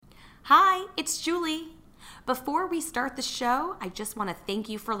Hi, it's Julie. Before we start the show, I just want to thank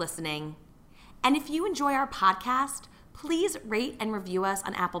you for listening. And if you enjoy our podcast, please rate and review us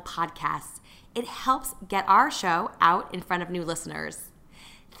on Apple Podcasts. It helps get our show out in front of new listeners.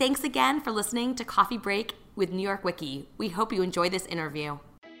 Thanks again for listening to Coffee Break with New York Wiki. We hope you enjoy this interview.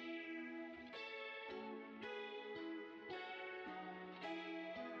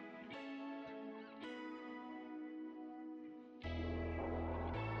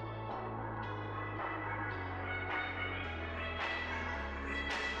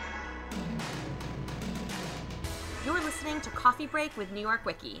 You're listening to Coffee Break with New York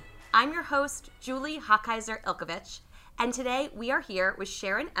Wiki. I'm your host, Julie Hochheiser-Ilkovich, and today we are here with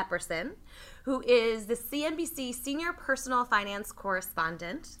Sharon Epperson, who is the CNBC Senior Personal Finance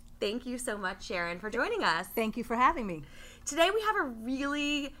Correspondent. Thank you so much, Sharon, for joining us. Thank you for having me. Today we have a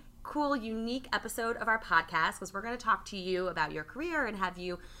really cool, unique episode of our podcast because we're going to talk to you about your career and have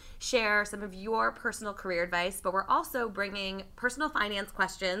you share some of your personal career advice, but we're also bringing personal finance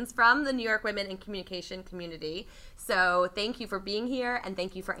questions from the New York Women in Communication community. So thank you for being here and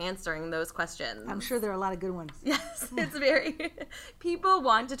thank you for answering those questions. I'm sure there are a lot of good ones. Yes, it's very, people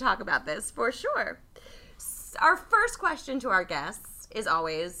want to talk about this for sure. Our first question to our guests is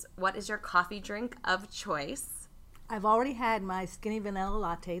always, what is your coffee drink of choice? I've already had my skinny vanilla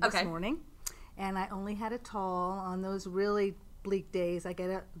latte this morning, and I only had a tall. On those really bleak days, I get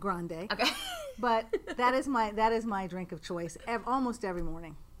a grande. Okay. But that is my drink of choice almost every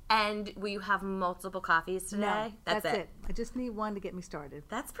morning. And will you have multiple coffees today? No, that's it. I just need one to get me started.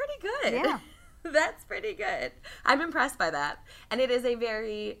 That's pretty good. Yeah. That's pretty good. I'm impressed by that. And it is a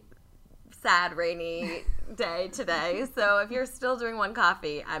very sad, rainy day today. So if you're still doing one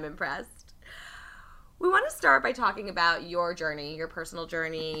coffee, I'm impressed. We want to start by talking about your journey, your personal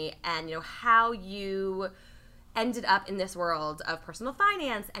journey, and how you ended up in this world of personal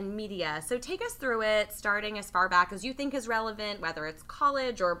finance and media. So take us through it, starting as far back as you think is relevant, whether it's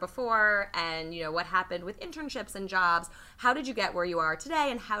college or before, and what happened with internships and jobs. How did you get where you are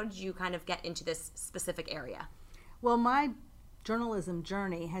today, and how did you kind of get into this specific area? Well, my journalism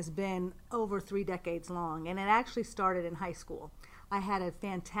journey has been over 3 decades long, and it actually started in high school. I had a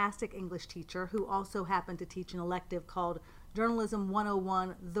fantastic English teacher who also happened to teach an elective called Journalism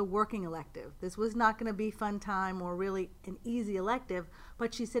 101, the working elective. This was not going to be fun time or really an easy elective,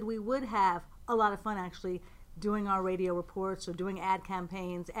 but she said we would have a lot of fun actually doing our radio reports or doing ad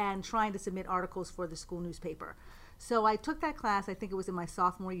campaigns and trying to submit articles for the school newspaper. So I took that class, I think it was in my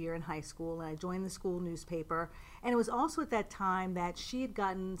sophomore year in high school, and I joined the school newspaper. And it was also at that time that she had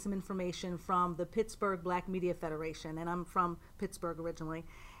gotten some information from the Pittsburgh Black Media Federation, and I'm from Pittsburgh originally,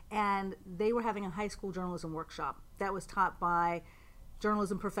 and they were having a high school journalism workshop that was taught by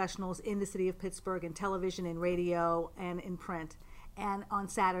journalism professionals in the city of Pittsburgh in television and radio and in print, and on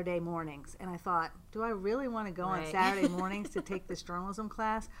Saturday mornings. And I thought, do I really want to go on Saturday mornings to take this journalism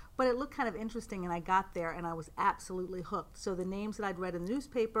class? But it looked kind of interesting, and I got there and I was absolutely hooked. So the names that I'd read in the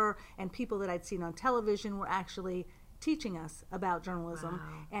newspaper and people that I'd seen on television were actually teaching us about journalism.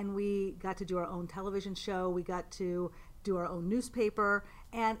 Wow. And we got to do our own television show, we got to do our own newspaper,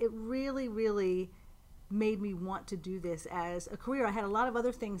 and it really, really made me want to do this as a career. I had a lot of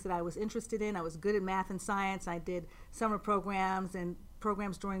other things that I was interested in. I was good at math and science. I did summer programs and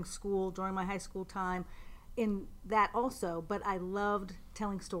programs during school, during my high school time in that also, but I loved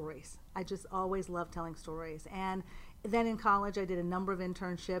telling stories. I just always loved telling stories. And then in college, I did a number of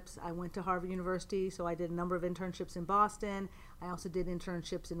internships. I went to Harvard University, so I did a number of internships in Boston. I also did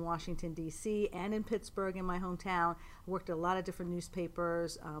internships in Washington, D.C. and in Pittsburgh, in my hometown. I worked at a lot of different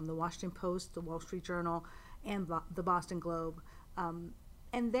newspapers, the Washington Post, the Wall Street Journal, and the Boston Globe. And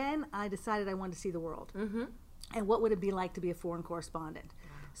then I decided I wanted to see the world. Mm-hmm. And what would it be like to be a foreign correspondent?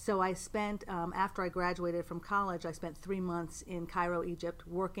 So I spent, after I graduated from college, I spent 3 months in Cairo, Egypt,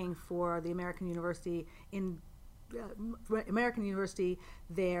 working for the American University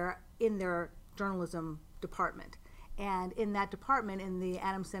there in their journalism department. And in that department, in the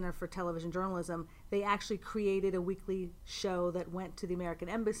Adams Center for Television Journalism, they actually created a weekly show that went to the American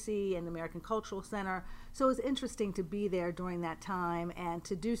Embassy and the American Cultural Center. So it was interesting to be there during that time and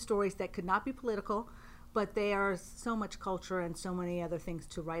to do stories that could not be political, but there are so much culture and so many other things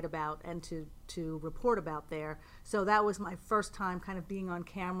to write about and to report about there. So that was my first time kind of being on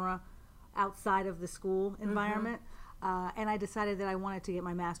camera outside of the school environment. And I decided that I wanted to get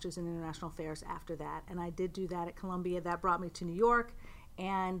my master's in international affairs after that. And I did do that at Columbia. That brought me to New York.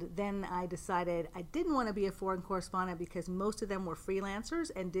 And then I decided I didn't want to be a foreign correspondent because most of them were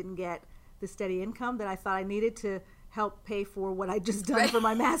freelancers and didn't get the steady income that I thought I needed to help pay for what I'd just done for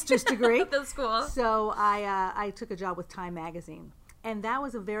my master's degree. That's cool. So I took a job with Time Magazine. And that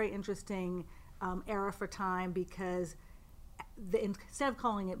was a very interesting era for Time, because instead of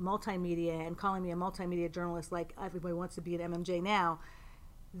calling it multimedia and calling me a multimedia journalist like everybody wants to be at MMJ now,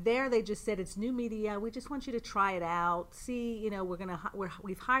 there they just said it's new media. We just want you to try it out. See, you know,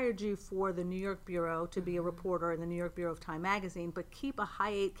 we've hired you for the New York Bureau to be a reporter in the New York Bureau of Time magazine, but keep a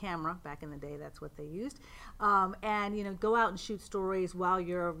high-8 camera. Back in the day, that's what they used, and you know, go out and shoot stories while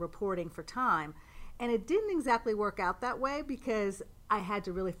you're reporting for Time. And it didn't exactly work out that way, because I had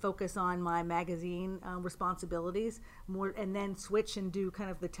to really focus on my magazine responsibilities more, and then switch and do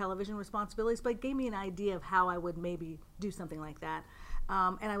kind of the television responsibilities. But it gave me an idea of how I would maybe do something like that.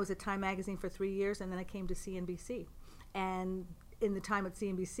 And I was at Time Magazine for 3 years, and then I came to CNBC. And in the time at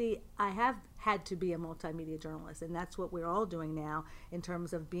CNBC, I have had to be a multimedia journalist, and that's what we're all doing now in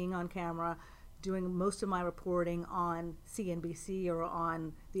terms of being on camera, doing most of my reporting on CNBC or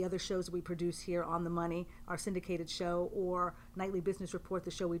on the other shows we produce here on The Money, our syndicated show, or Nightly Business Report, the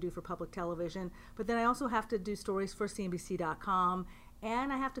show we do for public television. But then I also have to do stories for CNBC.com,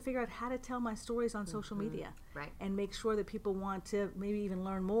 and I have to figure out how to tell my stories on social media, right, and make sure that people want to maybe even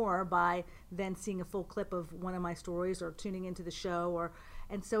learn more by then seeing a full clip of one of my stories or tuning into the show.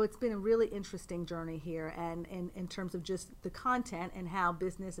 And so it's been a really interesting journey here, and in terms of just the content and how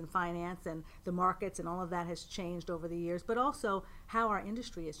business and finance and the markets and all of that has changed over the years, but also how our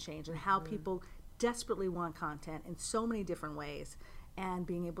industry has changed and how people desperately want content in so many different ways, and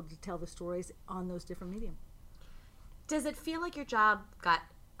being able to tell the stories on those different mediums. Does it feel like your job got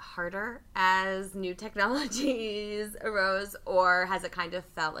harder as new technologies arose, or has it kind of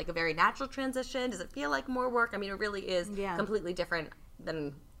felt like a very natural transition? Does it feel like more work? I mean, it really is completely different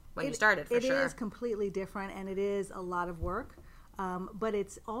than when you started, for sure. It is completely different, and it is a lot of work, but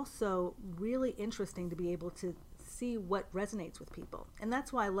it's also really interesting to be able to see what resonates with people. And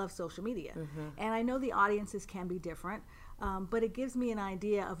that's why I love social media. And I know the audiences can be different, but it gives me an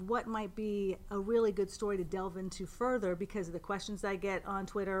idea of what might be a really good story to delve into further, because of the questions I get on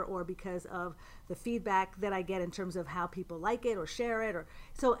Twitter, or because of the feedback that I get in terms of how people like it or share it.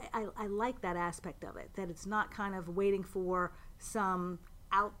 So I like that aspect of it, that it's not kind of waiting for some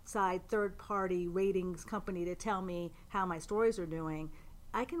outside third-party ratings company to tell me how my stories are doing.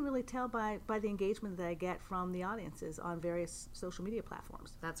 I can really tell by the engagement that I get from the audiences on various social media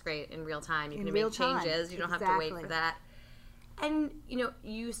platforms. That's great. In real time. You can make changes. You don't have to wait for that. And, you know,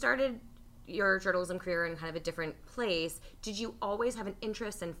 you started your journalism career in kind of a different place. Did you always have an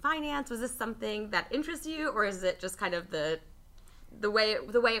interest in finance? Was this something that interests you, or is it just kind of the way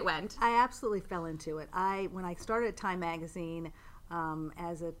it went? I absolutely fell into it. When I started at Time Magazine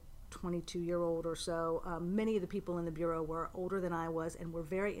as a 22-year-old or so, many of the people in the bureau were older than I was, and were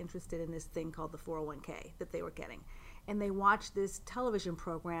very interested in this thing called the 401k that they were getting. And they watched this television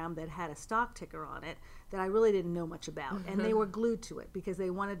program that had a stock ticker on it that I really didn't know much about. And they were glued to it because they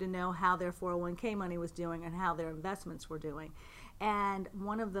wanted to know how their 401k money was doing and how their investments were doing. And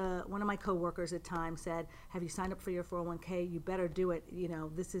one of my coworkers at Time said, "Have you signed up for your 401k? You better do it. You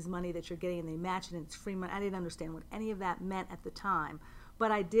know, this is money that you're getting, and they match it, and it's free money." I didn't understand what any of that meant at the time,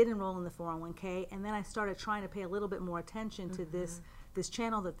 but I did enroll in the 401k, and then I started trying to pay a little bit more attention to this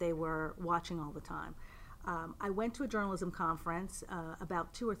channel that they were watching all the time. I went to a journalism conference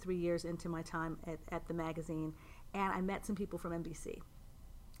about 2 or 3 years into my time at the magazine, and I met some people from NBC.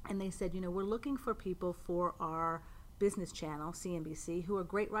 And they said, you know, we're looking for people for our business channel, CNBC, who are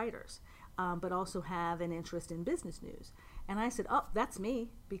great writers, but also have an interest in business news. And I said, oh, that's me,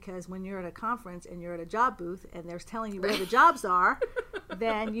 because when you're at a conference and you're at a job booth and they're telling you where the jobs are,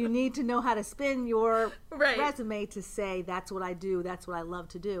 then you need to know how to spin your resume to say, that's what I do, that's what I love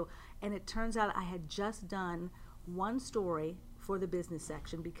to do. And it turns out I had just done one story for the business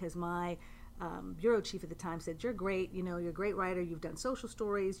section, because my bureau chief at the time said, you're great, you know, you're a great writer, you've done social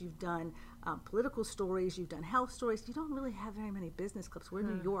stories, you've done political stories, you've done health stories, you don't really have very many business clips. We're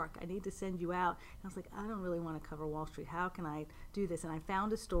in New York, I need to send you out. And I was like, I don't really want to cover Wall Street, how can I do this? And I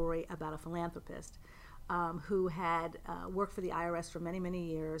found a story about a philanthropist who had worked for the IRS for many, many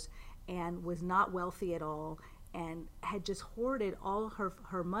years and was not wealthy at all, and had just hoarded all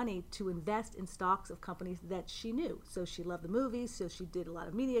her money to invest in stocks of companies that she knew. So she loved the movies, so she did a lot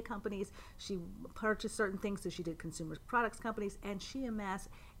of media companies. She purchased certain things, so she did consumer products companies, and she amassed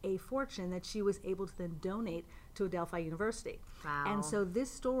a fortune that she was able to then donate to Adelphi University. Wow. And so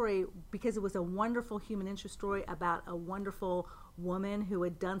this story, because it was a wonderful human interest story about a wonderful woman who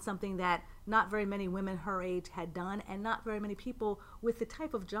had done something that not very many women her age had done, and not very many people with the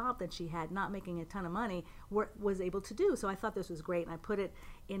type of job that she had, not making a ton of money, was able to do. So I thought this was great, and I put it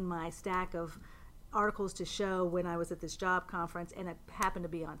in my stack of articles to show when I was at this job conference, and it happened to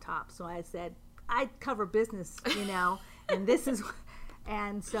be on top. So I said, I cover business, you know, and this is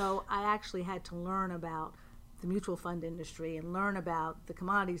And so I actually had to learn about the mutual fund industry and learn about the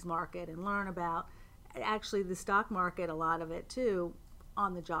commodities market and learn about actually the stock market, a lot of it too,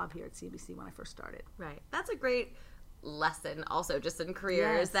 on the job here at CNBC when I first started. Right. That's a great lesson also just in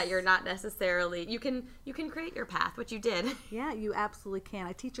careers, that you're not necessarily, you can create your path, which you did. Yeah, you absolutely can.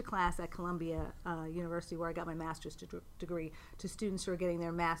 I teach a class at Columbia University where I got my master's degree to students who are getting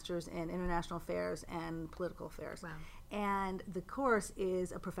their master's in international affairs and political affairs. Wow. And the course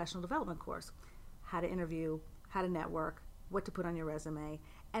is a professional development course. How to interview, how to network, what to put on your resume.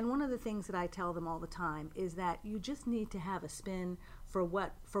 And one of the things that I tell them all the time is that you just need to have a spin for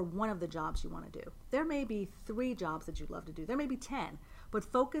one of the jobs you want to do. There may be 3 jobs that you'd love to do. There may be 10, but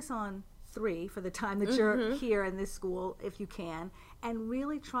focus on 3 for the time that you're here in this school if you can, and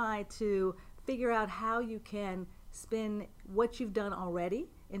really try to figure out how you can spin what you've done already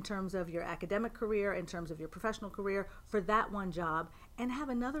in terms of your academic career, in terms of your professional career for that one job, and have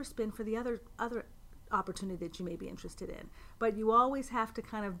another spin for the other opportunity that you may be interested in. But you always have to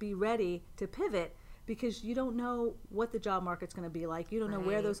kind of be ready to pivot because you don't know what the job market's going to be like. You don't know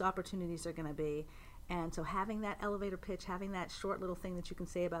where those opportunities are going to be. And so having that elevator pitch, having that short little thing that you can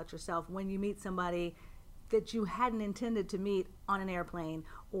say about yourself when you meet somebody that you hadn't intended to meet on an airplane,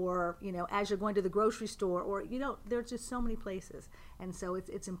 or as you're going to the grocery store, or there's just so many places. And so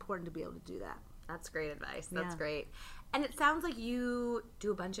it's important to be able to do that. That's great advice. That's great. And it sounds like you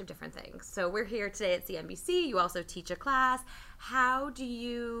do a bunch of different things. So we're here today at CNBC. You also teach a class. How do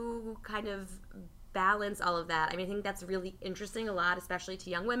you kind of balance all of that? I mean, I think that's really interesting a lot, especially to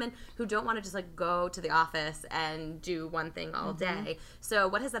young women who don't want to just like go to the office and do one thing all day. So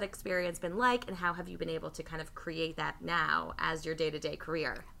what has that experience been like, and how have you been able to kind of create that now as your day-to-day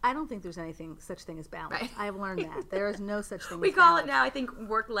career? I don't think there's such thing as balance. Right. I've learned that. There is no such thing we as call balance. it now, I think,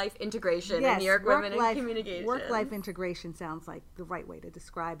 work-life integration in New York Women in Communication. Work-life integration sounds like the right way to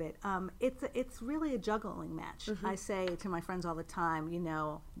describe it. It's really a juggling match. I say to my friends all the time,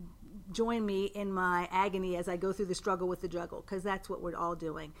 join me in my agony as I go through the struggle with the juggle, because that's what we're all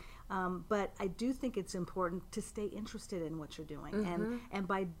doing. But I do think it's important to stay interested in what you're doing, and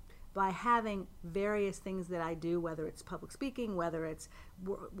by having various things that I do, whether it's public speaking, whether it's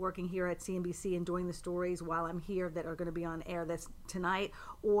working here at CNBC and doing the stories while I'm here that are going to be on air this tonight,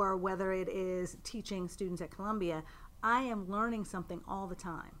 or whether it is teaching students at Columbia, I am learning something all the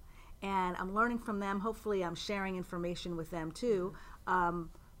time, and I'm learning from them. Hopefully, I'm sharing information with them too.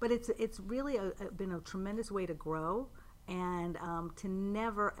 But it's really been a tremendous way to grow and to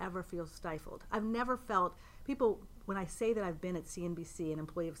never, ever feel stifled. I've never felt people, when I say that I've been at CNBC, an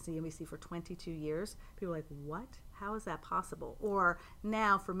employee of CNBC for 22 years, people are like, what? How is that possible? Or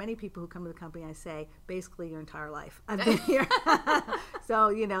now, for many people who come to the company, I say, basically your entire life. I've been here.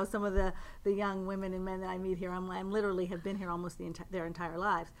 So, some of the young women and men that I meet here, I'm literally have been here almost their entire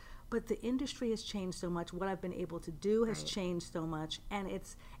lives. But the industry has changed so much. What I've been able to do has changed so much, and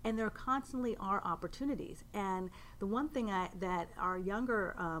there constantly are opportunities. And the one thing that our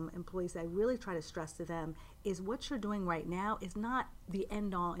younger employees, I really try to stress to them is what you're doing right now is not the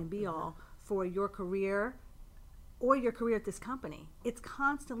end all and be all for your career or your career at this company. It's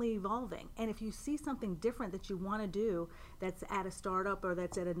constantly evolving. And if you see something different that you want to do that's at a startup or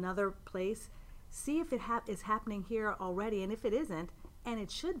that's at another place, see if it is happening here already. And if it isn't, and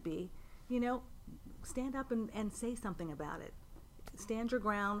it should be, stand up and say something about it. Stand your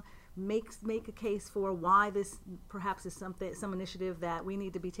ground, make a case for why this perhaps is some initiative that we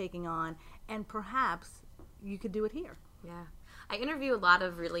need to be taking on, and perhaps you could do it here. Yeah. I interview a lot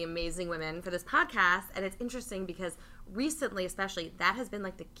of really amazing women for this podcast, and it's interesting because recently, especially, that has been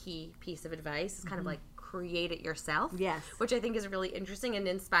like the key piece of advice. It's kind of like create it yourself. Yes. Which I think is really interesting and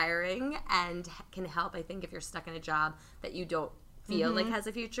inspiring and can help, I think, if you're stuck in a job that you don't feel like has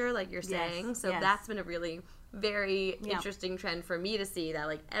a future, like you're saying. So that's been a really very interesting trend for me to see, that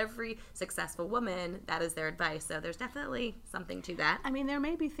like every successful woman, that is their advice. So there's definitely something to that. I mean, there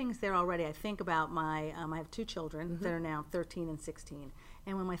may be things there already. I think about I have 2 children that are now 13 and 16.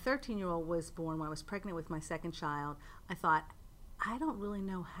 And when my 13-year-old was born, when I was pregnant with my second child, I thought, I don't really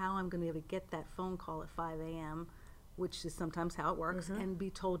know how I'm going to be able to get that phone call at 5 a.m., which is sometimes how it works, and be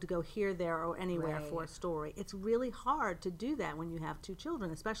told to go here, there, or anywhere for a story. It's really hard to do that when you have 2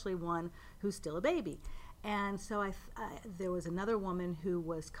 children, especially one who's still a baby. And so there was another woman who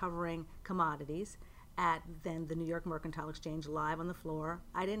was covering commodities at then the New York Mercantile Exchange, live on the floor.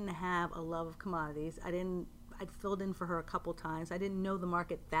 I didn't have a love of commodities. I'd filled in for her a couple times. I didn't know the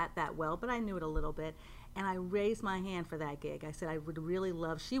market that well, but I knew it a little bit. And I raised my hand for that gig. I said I would really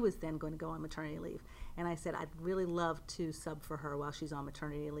love, she was then going to go on maternity leave. And I said I'd really love to sub for her while she's on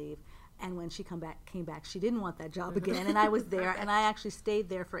maternity leave. And when she came back, she didn't want that job again. And I was there, and I actually stayed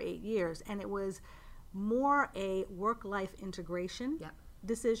there for 8 years. And it was more a work-life integration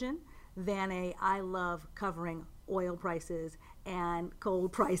decision than I love covering oil prices and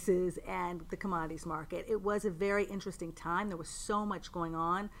gold prices and the commodities market. It was a very interesting time. There was so much going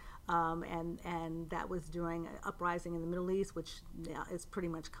on. And that was during an uprising in the Middle East, which is pretty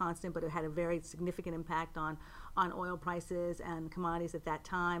much constant, but it had a very significant impact on oil prices and commodities at that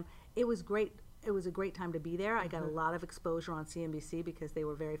time. It was great. It was a great time to be there. I got a lot of exposure on CNBC because they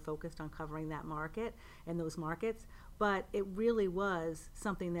were very focused on covering that market and those markets. But it really was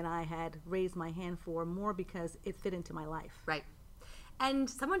something that I had raised my hand for more because it fit into my life. Right. And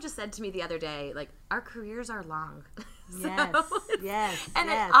someone just said to me the other day, like, our careers are long. Yes. And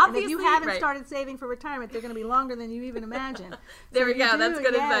if you haven't started saving for retirement, they're going to be longer than you even imagine. There we go. That's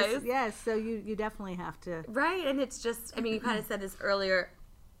good advice. Yes, so you definitely have to. Right, and it's just, I mean, you kind of said this earlier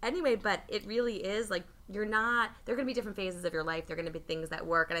anyway, but it really is, like, there are going to be different phases of your life. There are going to be things that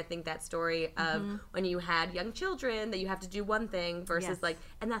work, and I think that story of when you had young children, that you have to do one thing versus,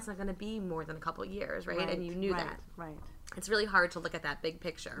 and that's not going to be more than a couple years, right? And you knew that. Right. It's really hard to look at that big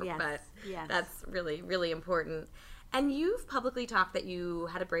picture, but that's really, really important. And you've publicly talked that you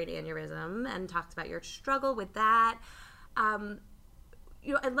had a brain aneurysm and talked about your struggle with that. I'd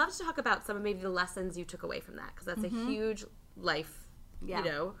love to talk about some of maybe the lessons you took away from that, because that's a huge life,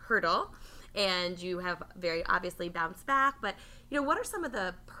 hurdle. And you have very obviously bounced back. But, what are some of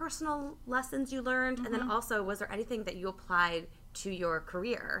the personal lessons you learned? And then also, was there anything that you applied to your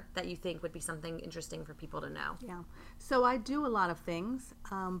career that you think would be something interesting for people to know? Yeah. So I do a lot of things,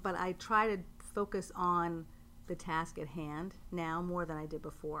 but I try to focus on the task at hand now more than I did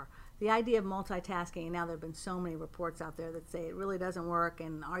before. The idea of multitasking, and now there have been so many reports out there that say it really doesn't work,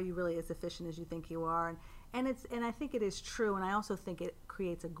 and are you really as efficient as you think you are? And I think it is true, and I also think it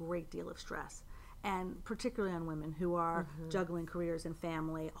creates a great deal of stress, and particularly on women who are juggling careers and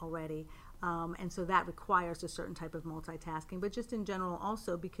family already. And so that requires a certain type of multitasking, but just in general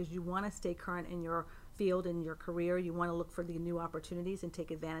also because you want to stay current in your field, in your career, you want to look for the new opportunities and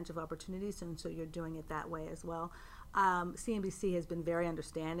take advantage of opportunities, and so you're doing it that way as well. CNBC has been very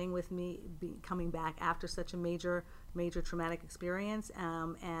understanding with me coming back after such a major traumatic experience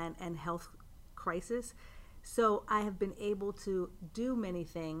and health crisis. So I have been able to do many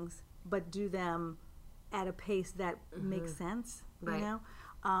things, but do them at a pace that makes sense, you know?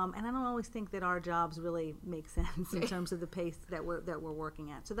 And I don't always think that our jobs really make sense in terms of the pace that we're working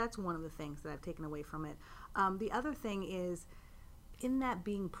at. So that's one of the things that I've taken away from it. The other thing is, in that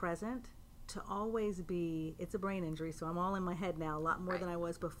being present, to always be, it's a brain injury, so I'm all in my head now, a lot more than I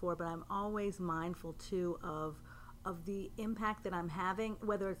was before, but I'm always mindful too of the impact that I'm having,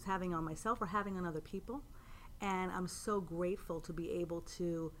 whether it's having on myself or having on other people. And I'm so grateful to be able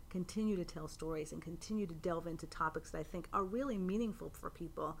to continue to tell stories and continue to delve into topics that I think are really meaningful for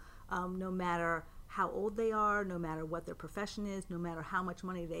people, no matter how old they are, no matter what their profession is, no matter how much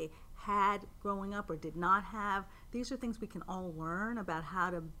money they had growing up or did not have. These are things we can all learn about how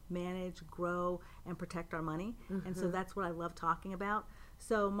to manage, grow, and protect our money. And so that's what I love talking about.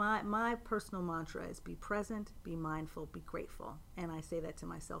 So my personal mantra is be present, be mindful, be grateful. And I say that to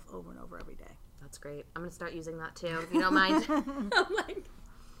myself over and over every day. That's great. I'm going to start using that too, if you don't mind.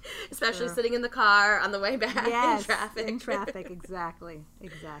 Especially sitting in the car on the way back in traffic. In traffic, exactly.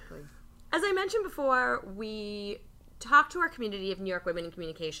 As I mentioned before, we talked to our community of New York Women in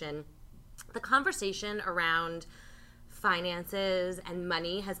Communication. The conversation around finances and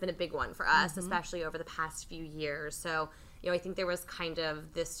money has been a big one for us, especially over the past few years. So, I think there was kind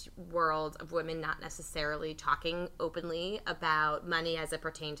of this world of women not necessarily talking openly about money as it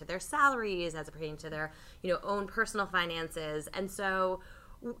pertained to their salaries, as it pertained to their, own personal finances. And so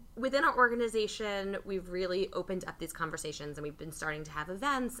within our organization, we've really opened up these conversations, and we've been starting to have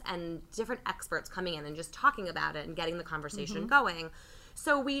events and different experts coming in and just talking about it and getting the conversation going.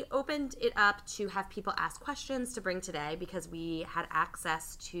 So we opened it up to have people ask questions to bring today because we had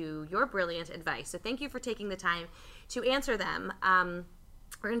access to your brilliant advice. So thank you for taking the time to answer them.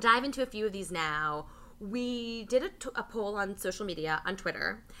 We're going to dive into a few of these now. We did a poll on social media, on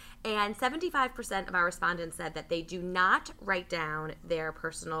Twitter, and 75% of our respondents said that they do not write down their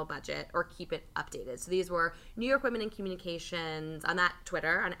personal budget or keep it updated. So these were New York Women in Communications on that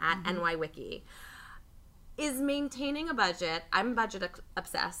Twitter, on @NYWiki. Is maintaining a budget, I'm budget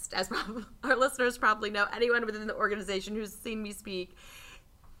obsessed, as our listeners probably know, anyone within the organization who's seen me speak.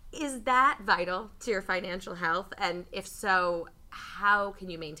 Is that vital to your financial health? And if so, how can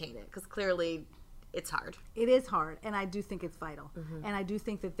you maintain it? Because clearly it's hard. It is hard, and I do think it's vital. And I do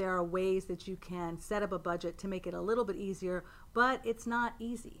think that there are ways that you can set up a budget to make it a little bit easier, but it's not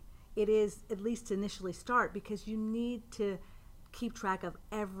easy. it is, at least to initially start, because you need to keep track of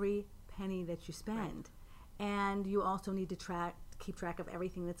every penny that you spend. Right. And you also need to keep track of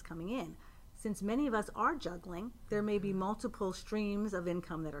everything that's coming in. Since many of us are juggling, there may be multiple streams of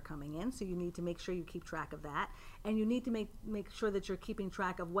income that are coming in, so you need to make sure you keep track of that. And you need to make sure that you're keeping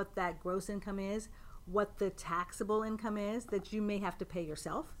track of what that gross income is, what the taxable income is that you may have to pay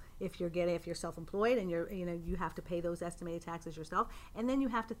yourself if you're self-employed and you have to pay those estimated taxes yourself. And then you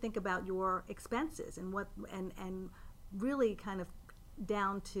have to think about your expenses and really kind of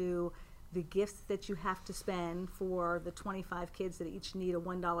down to the gifts that you have to spend for the 25 kids that each need a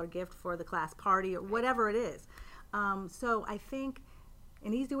 $1 gift for the class party or whatever it is. So I think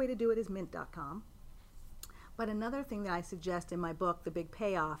an easy way to do it is mint.com. But another thing that I suggest in my book, The Big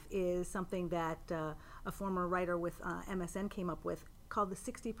Payoff, is something that a former writer with MSN came up with called the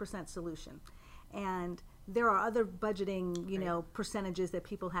 60% solution. And there are other budgeting, percentages that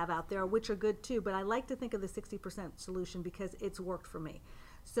people have out there, which are good too, but I like to think of the 60% solution because it's worked for me.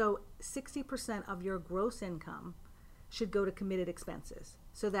 So 60% of your gross income should go to committed expenses.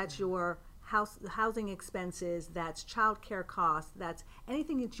 So that's your housing expenses, that's child care costs, that's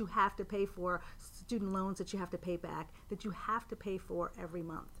anything that you have to pay for, student loans that you have to pay back, that you have to pay for every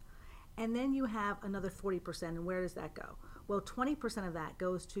month. And then you have another 40%, and where does that go? Well, 20% of that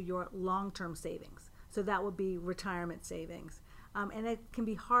goes to your long-term savings. So that would be retirement savings. And it can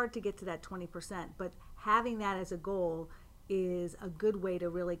be hard to get to that 20%, but having that as a goal is a good way to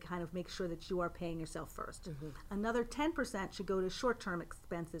really kind of make sure that you are paying yourself first. Mm-hmm. Another 10% should go to short-term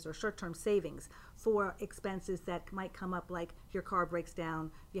expenses or short-term savings for expenses that might come up, like your car breaks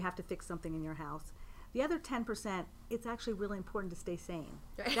down, you have to fix something in your house. The other 10%, it's actually really important to stay sane.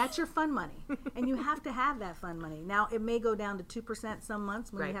 That's your fun money, and you have to have that fun money. Now, it may go down to 2% some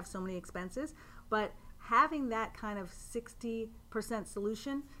months when you have so many expenses, but having that kind of 60%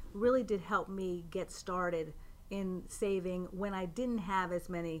 solution really did help me get started in saving when I didn't have as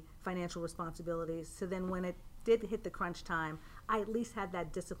many financial responsibilities. So then when it did hit the crunch time, I at least had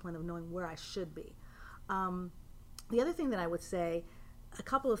that discipline of knowing where I should be. The other thing that I would say, a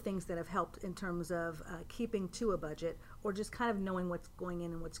couple of things that have helped in terms of keeping to a budget or just kind of knowing what's going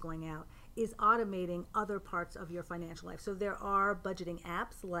in and what's going out, is automating other parts of your financial life. So there are budgeting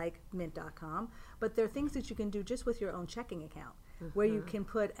apps like mint.com, but there are things that you can do just with your own checking account. Mm-hmm. Where you can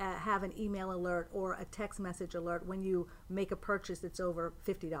have an email alert or a text message alert when you make a purchase that's over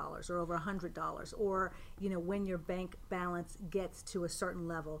 $50 or over $100, or when your bank balance gets to a certain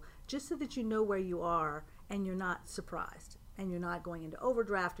level, just so that you know where you are and you're not surprised and you're not going into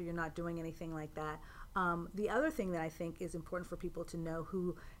overdraft or you're not doing anything like that. The other thing that I think is important for people to know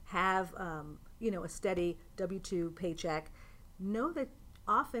who have a steady W-2 paycheck, know that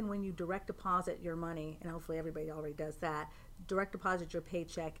often when you direct deposit your money, and hopefully everybody already does that, direct deposit your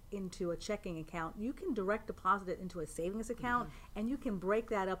paycheck into a checking account, you can direct deposit it into a savings account, and you can break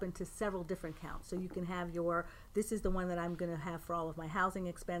that up into several different accounts. So you can have this is the one that I'm going to have for all of my housing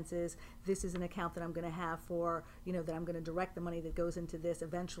expenses. This is an account that I'm going to have for, that I'm going to direct the money that goes into this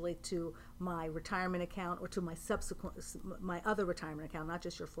eventually to my retirement account or to my other retirement account, not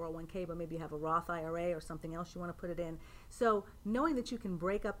just your 401k, but maybe you have a Roth IRA or something else you want to put it in. So knowing that you can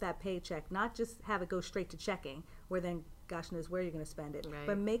break up that paycheck, not just have it go straight to checking, where then gosh knows where you're going to spend it, right.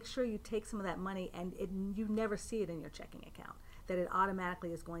 But make sure you take some of that money and you never see it in your checking account, that it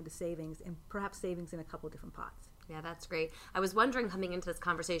automatically is going to savings, and perhaps savings in a couple of different pots. Yeah, that's great. I was wondering, coming into this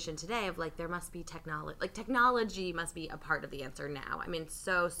conversation today, of there must be technology must be a part of the answer now. I mean, it's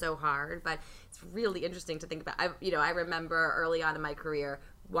so hard, but it's really interesting to think about. I remember early on in my career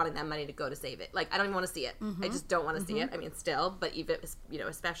wanting that money to go to save it. I don't even want to see it. Mm-hmm. I just don't want to see it. I mean, still, but even,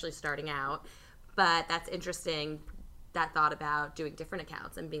 especially starting out. But that's interesting, that thought about doing different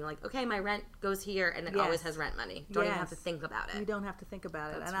accounts and being like, okay, my rent goes here, and it always has rent money. Don't even have to think about it. You don't have to think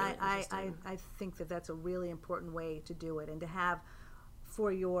about it. That's and really I think that that's a really important way to do it, and to have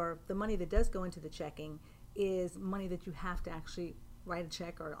for the money that does go into the checking is money that you have to actually write a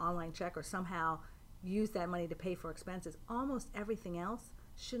check or online check or somehow use that money to pay for expenses. Almost everything else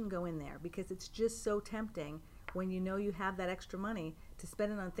shouldn't go in there, because it's just so tempting when you have that extra money to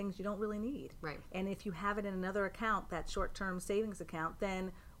spend it on things you don't really need. Right. And if you have it in another account, that short-term savings account,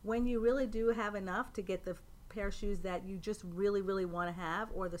 then when you really do have enough to get the pair of shoes that you just really, really want to have,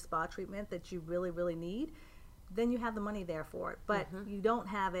 or the spa treatment that you really, really need, then you have the money there for it. But you don't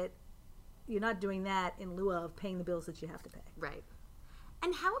have it, you're not doing that in lieu of paying the bills that you have to pay. Right.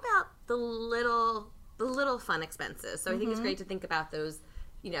 And how about the little fun expenses? So I think it's great to think about those,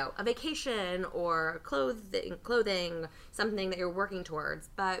 a vacation or clothing, something that you're working towards.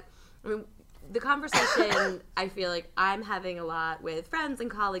 But I mean, the conversation I feel like I'm having a lot with friends and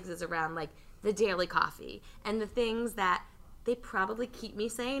colleagues is around like the daily coffee and the things that they probably keep me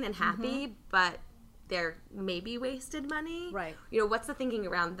sane and happy, but they're maybe wasted money. Right. What's the thinking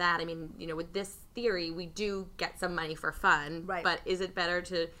around that? I mean, with this theory, we do get some money for fun, right. But is it better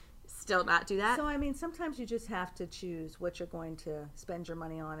to still not do that? So, I mean, sometimes you just have to choose what you're going to spend your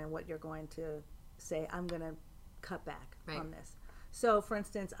money on and what you're going to say, I'm going to cut back on this. So, for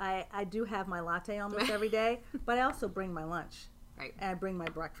instance, I do have my latte almost every day, but I also bring my lunch. Right. And I bring my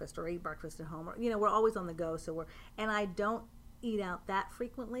breakfast or eat breakfast at home. Or, we're always on the go. And I don't eat out that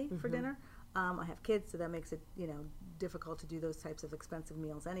frequently for dinner. I have kids, so that makes it, difficult to do those types of expensive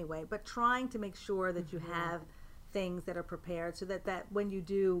meals anyway. But trying to make sure that you have things that are prepared so that when you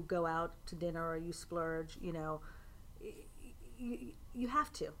do go out to dinner or you splurge, you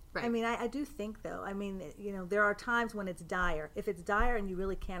have to. Right. I mean, I do think, though, there are times when it's dire. If it's dire and you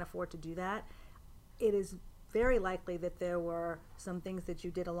really can't afford to do that, it is very likely that there were some things that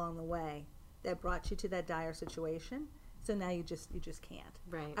you did along the way that brought you to that dire situation. So now you just can't.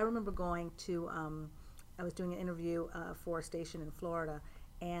 Right. I remember going to, I was doing an interview for a station in Florida,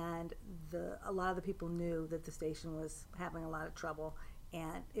 and a lot of the people knew that the station was having a lot of trouble,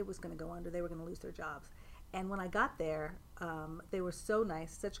 and it was going to go under. They were going to lose their jobs. And when I got there, they were so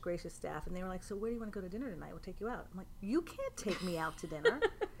nice, such gracious staff, and they were like, so where do you want to go to dinner tonight? We'll take you out. I'm like, you can't take me out to dinner.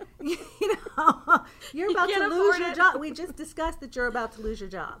 You're about to lose your job. We just discussed that you're about to lose your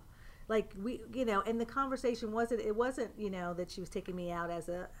job. Like and the conversation wasn't that she was taking me out as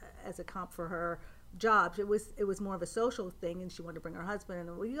a comp for her job. It was more of a social thing, and she wanted to bring her husband,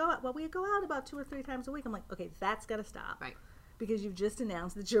 and we go out about 2 or 3 times a week. I'm like, okay, that's got to stop. Right. Because you've just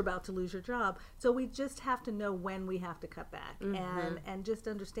announced that you're about to lose your job. So we just have to know when we have to cut back and just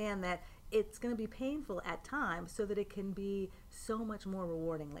understand that it's going to be painful at times so that it can be so much more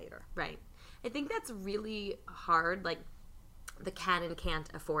rewarding later. Right. I think that's really hard, like the can and can't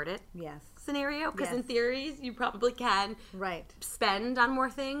afford it scenario. Because in theory, you probably can spend on more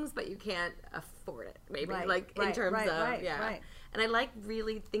things, but you can't afford it, maybe, in terms of, And I like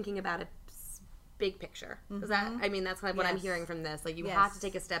really thinking about it big picture. Is that, that's kind of what I'm hearing from this. Like, you have to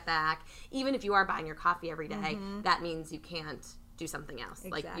take a step back. Even if you are buying your coffee every day, that means you can't do something else.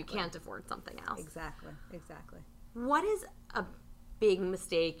 Like, you can't afford something else. Exactly. What is a big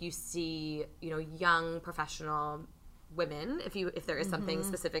mistake you see, young professional women, if there is something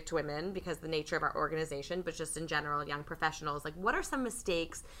specific to women because the nature of our organization, but just in general, young professionals, like, what are some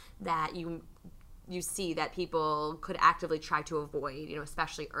mistakes that you see that people could actively try to avoid,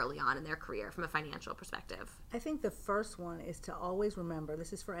 especially early on in their career from a financial perspective? I think the first one is to always remember,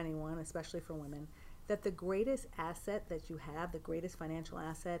 this is for anyone, especially for women, that the greatest asset that you have, the greatest financial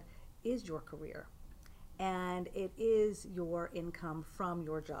asset, is your career. And it is your income from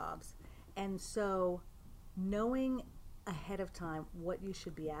your jobs. And so knowing ahead of time what you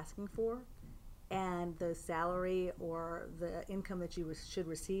should be asking for and the salary or the income that you should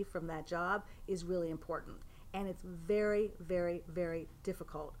receive from that job is really important. And it's very, very, very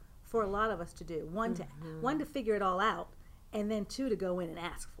difficult for a lot of us to do. One, to figure it all out, and then 2, to go in and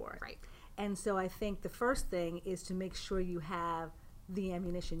ask for it. Right. And so I think the first thing is to make sure you have the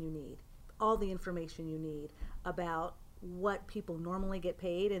ammunition you need, all the information you need about what people normally get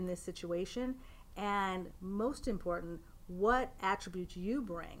paid in this situation, and most important, what attributes you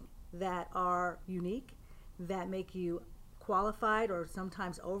bring that are unique, that make you qualified or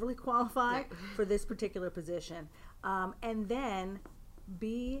sometimes overly qualified for this particular position. And then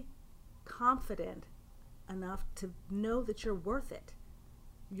be confident enough to know that you're worth it.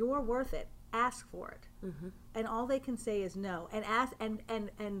 You're worth it. Ask for it. And all they can say is no. And ask and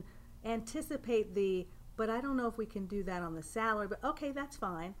anticipate but I don't know if we can do that on the salary, but okay, that's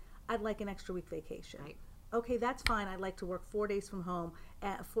fine. I'd like an extra week vacation. Right. Okay, that's fine. I'd like to work 4 days from home,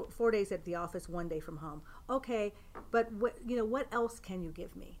 4 days at the office, 1 day from home. Okay, but what else can you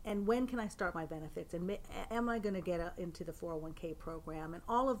give me? And when can I start my benefits? And am I going to get into the 401k program? And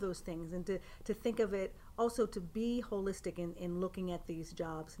all of those things. And to think of it, also to be holistic in looking at these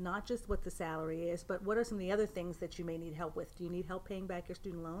jobs, not just what the salary is, but what are some of the other things that you may need help with? Do you need help paying back your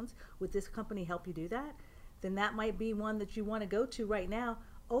student loans? Would this company help you do that? Then that might be one that you want to go to right now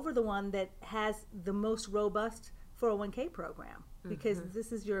over the one that has the most robust 401k program, because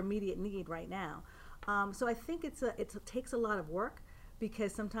this is your immediate need right now. So I think it takes a lot of work,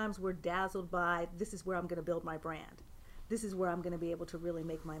 because sometimes we're dazzled by, this is where I'm going to build my brand. This is where I'm going to be able to really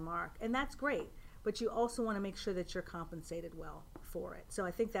make my mark. And that's great, but you also want to make sure that you're compensated well for it. So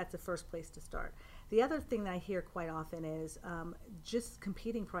I think that's the first place to start. The other thing that I hear quite often is just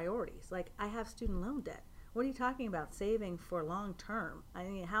competing priorities. Like, I have student loan debt. What are you talking about saving for long term? I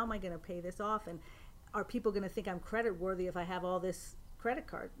mean, how am I going to pay this off? And are people going to think I'm credit worthy if I have all this credit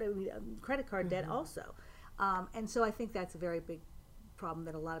card debt also? And so I think that's a very big problem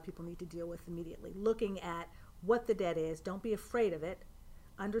that a lot of people need to deal with immediately. Looking at what the debt is, don't be afraid of it.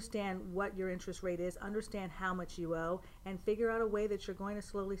 Understand what your interest rate is, understand how much you owe, and figure out a way that you're going to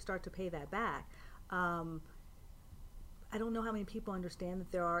slowly start to pay that back. I don't know how many people understand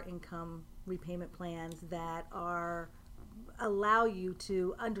that there are income repayment plans that allow you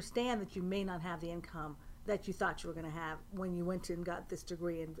to understand that you may not have the income that you thought you were going to have when you went and got this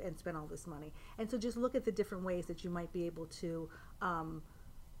degree and spent all this money. And so just look at the different ways that you might be able to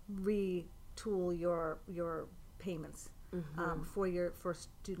retool your payments for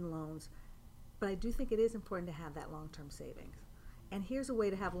student loans. But I do think it is important to have that long-term savings. And here's a way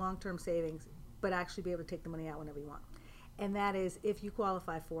to have long-term savings but actually be able to take the money out whenever you want. And that is, if you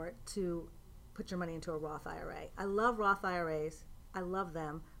qualify for it, to put your money into a Roth IRA. I love Roth IRAs. I love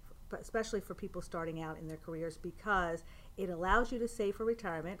them, especially for people starting out in their careers, because it allows you to save for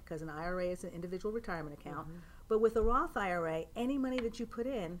retirement, because an IRA is an individual retirement account. But with a Roth IRA, any money that you put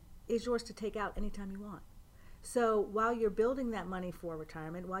in is yours to take out anytime you want. So while you're building that money for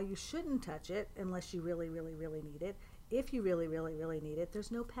retirement, while you shouldn't touch it unless you really, really, really need it, if you really, really, really need it,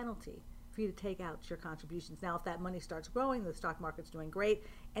 there's no penalty for you to take out your contributions. Now, if that money starts growing, the stock market's doing great,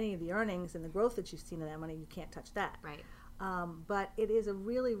 any of the earnings and the growth that you've seen in that money, you can't touch that. Right. But it is a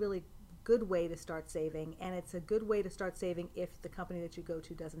really, really good way to start saving, and it's a good way to start saving if the company that you go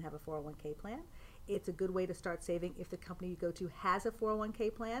to doesn't have a 401k plan. It's a good way to start saving if the company you go to has a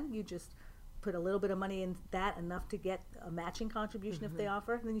 401k plan. You just put a little bit of money in that, enough to get a matching contribution if they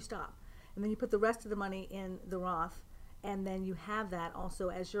offer, and then you stop. And then you put the rest of the money in the Roth, and then you have that also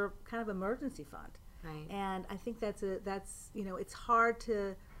as your kind of emergency fund. Right. And I think that's it's hard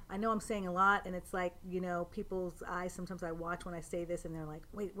to, I know I'm saying a lot, and it's like, people's eyes, sometimes I watch when I say this and they're like,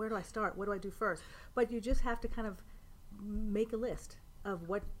 wait, where do I start? What do I do first? But you just have to kind of make a list of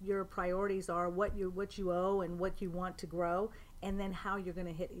what your priorities are, what you owe and what you want to grow, and then how you're going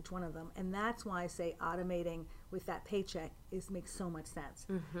to hit each one of them. And that's why I say automating with that paycheck makes so much sense,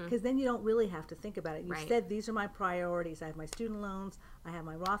 because then you don't really have to think about it. You said, these are my priorities. I have my student loans, I have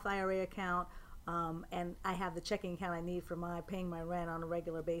my Roth IRA account, and I have the checking account I need for paying my rent on a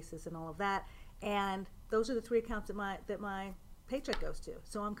regular basis and all of that. And those are the 3 accounts that my paycheck goes to.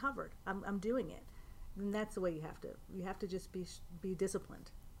 So I'm covered. I'm doing it. And that's the way you have to just be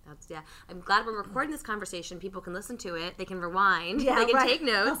disciplined. I'm glad we're recording this conversation. People can listen to it. They can rewind. They can take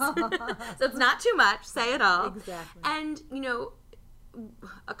notes. So it's not too much. Say it all. Exactly. And,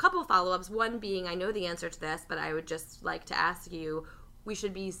 a couple of follow-ups. One being, I know the answer to this, but I would just like to ask you, we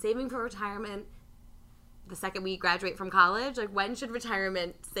should be saving for retirement the second we graduate from college? Like, when should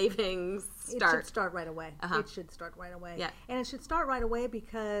retirement savings start? It should start right away. It should start right away. Yeah. And it should start right away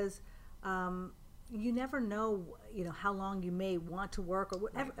because you never know, how long you may want to work or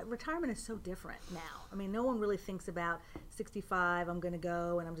whatever. Right. Retirement is so different now. I mean, no one really thinks about 65, I'm going to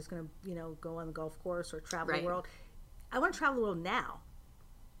go and I'm just going to, go on the golf course or travel the world. I want to travel the world now.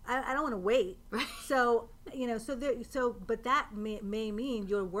 I don't want to wait. Right. So, but that may mean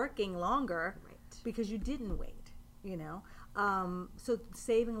you're working longer because you didn't wait, So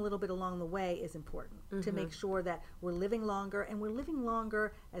saving a little bit along the way is important to make sure that we're living longer, and we're living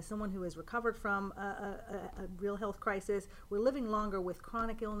longer as someone who has recovered from a real health crisis. We're living longer with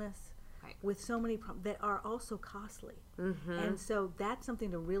chronic illness, with so many that are also costly. And so that's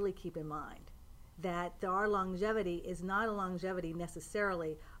something to really keep in mind, that our longevity is not a longevity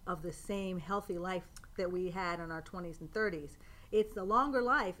necessarily of the same healthy life that we had in our 20s and 30s. It's a longer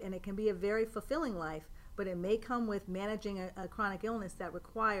life, and it can be a very fulfilling life, but it may come with managing a chronic illness that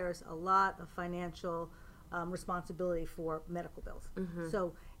requires a lot of financial responsibility for medical bills.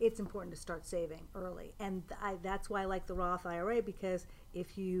 So it's important to start saving early. And that's why I like the Roth IRA, because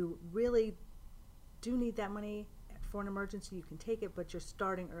if you really do need that money for an emergency, you can take it, but you're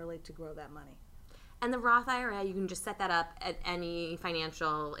starting early to grow that money. And the Roth IRA, you can just set that up at any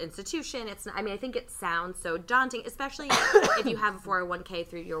financial institution. I think it sounds so daunting, especially if you have a 401k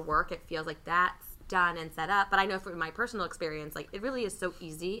through your work. It feels like that's done and set up. But I know from my personal experience, it really is so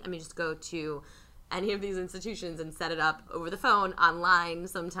easy. Just go to any of these institutions and set it up over the phone, online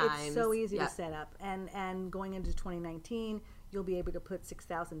sometimes. It's so easy to set up. And going into 2019, you'll be able to put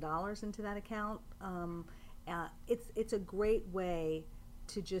 $6,000 into that account. It's a great way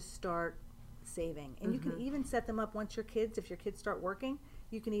to just start saving. And you can even set them up once if your kids start working,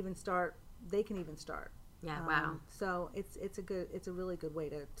 they can even start. Yeah, wow. So it's a really good way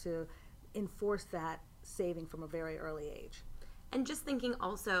to enforce that saving from a very early age. And just thinking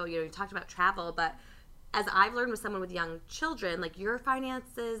also, you talked about travel, but as I've learned with someone with young children, like your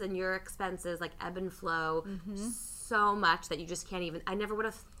finances and your expenses like ebb and flow so much that you just can't even, I never would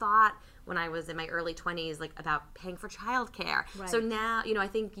have thought when I was in my early 20s, like about paying for childcare. Right. So now, I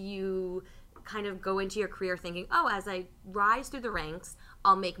think you kind of go into your career thinking, oh, as I rise through the ranks,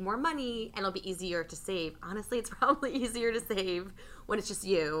 I'll make more money and it'll be easier to save. Honestly, it's probably easier to save when it's just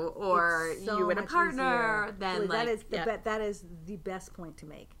you or It's so you and a much partner easier. than Really, like, that is the best point to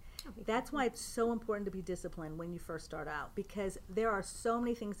make. That's why it's so important to be disciplined when you first start out, because there are so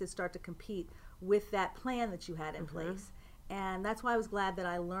many things that start to compete with that plan that you had in place. And that's why I was glad that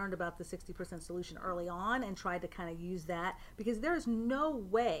I learned about the 60% solution early on and tried to kind of use that, because there is no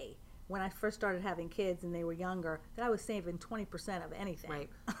way when I first started having kids and they were younger that I was saving 20% of anything. Right.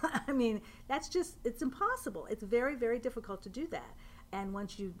 I mean, that's just, it's impossible. It's very, very difficult to do that. And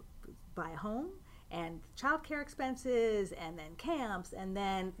once you buy a home and childcare expenses and then camps and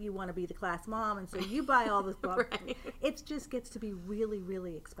then you want to be the class mom and so you buy all this stuff, Right. it just gets to be really,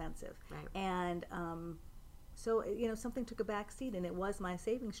 really expensive. Right. And so, something took a back seat, and it was my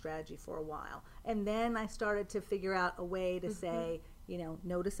saving strategy for a while. And then I started to figure out a way to say,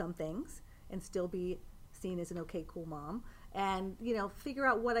 no to some things and still be seen as an okay, cool mom, and, figure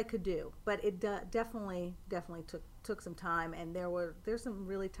out what I could do. But it definitely took some time, and there's some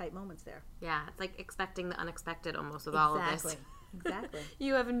really tight moments there. Yeah, it's like expecting the unexpected almost with all of this. Exactly.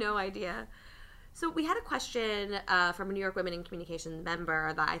 You have no idea. So we had a question from a New York Women in Communication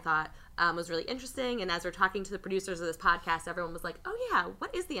member that I thought was really interesting. And as we're talking to the producers of this podcast, everyone was like, oh yeah,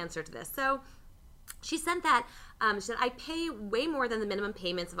 what is the answer to this? So she sent that. She said, I pay way more than the minimum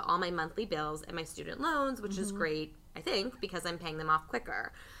payments of all my monthly bills and my student loans, which is great, I think, because I'm paying them off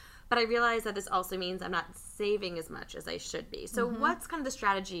quicker. But I realize that this also means I'm not saving as much as I should be. So what's kind of the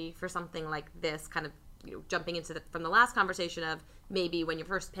strategy for something like this, kind of jumping into from the last conversation of maybe when you're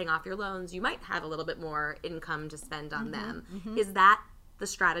first paying off your loans, you might have a little bit more income to spend on them. Is that the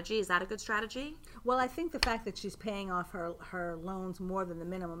strategy? Is that a good strategy? Well, I think the fact that she's paying off her loans more than the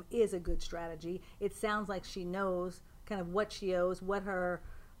minimum is a good strategy. It sounds like she knows kind of what she owes, what her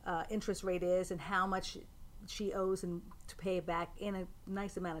interest rate is, and how much she owes and to pay it back in a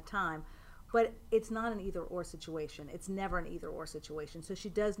nice amount of time. But it's not an either-or situation. It's never an either-or situation. So she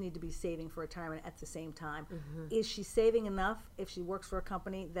does need to be saving for retirement at the same time. Is she saving enough if she works for a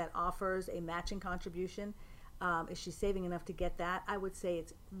company that offers a matching contribution? Is she saving enough to get that? I would say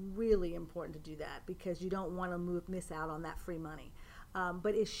it's really important to do that because you don't want to miss out on that free money.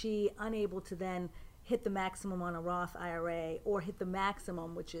 But is she unable to then hit the maximum on a Roth IRA or hit the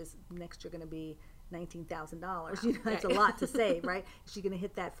maximum, which is next year going to be $19,000. That's a lot to save, right? Is she going to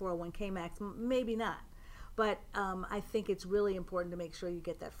hit that 401k maximum? Maybe not. But I think it's really important to make sure you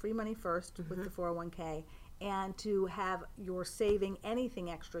get that free money first with the 401k, and to have your saving anything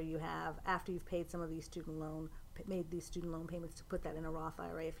extra you have after you've paid some of these made these student loan payments, to put that in a Roth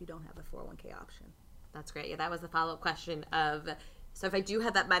IRA if you don't have the 401k option. That's great. Yeah, that was the follow-up question of, so if I do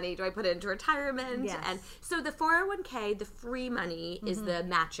have that money, do I put it into retirement? Yes. And so the 401k, the free money is the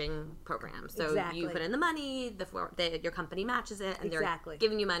matching program. So Exactly. you put in the money, your company matches it, and Exactly. they're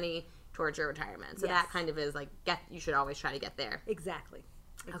giving you money towards your retirement. So Yes. that kind of is like, you should always try to get there. Exactly.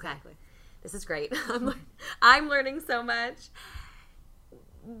 Okay. This is great. I'm learning so much.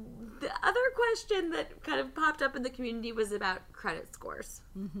 The other question that kind of popped up in the community was about credit scores.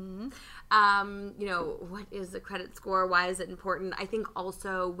 What is a credit score? Why is it important? I think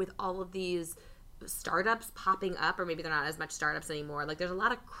also with all of these startups popping up, or maybe they're not as much startups anymore, like there's a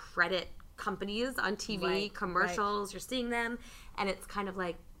lot of credit companies on TV, Right, commercials, you're seeing them, and it's kind of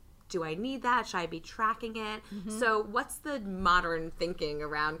like, do I need that? Should I be tracking it? So what's the modern thinking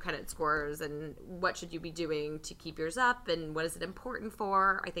around credit scores, and what should you be doing to keep yours up, and what is it important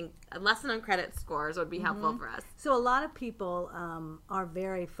for? I think a lesson on credit scores would be helpful for us. So a lot of people are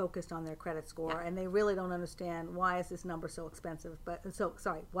very focused on their credit score, and they really don't understand why is this number so expensive.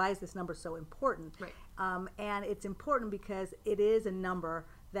 Why is this number so important? Right. And it's important because it is a number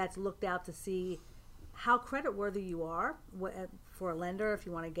that's looked out to see how creditworthy you are for a lender. If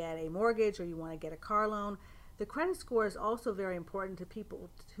you want to get a mortgage or you want to get a car loan, the credit score is also very important to people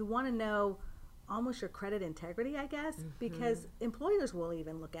who want to know almost your credit integrity, I guess, because employers will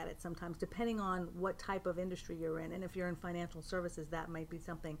even look at it sometimes, depending on what type of industry you're in. And if you're in financial services, that might be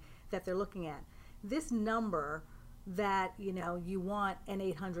something that they're looking at. This number that, you want an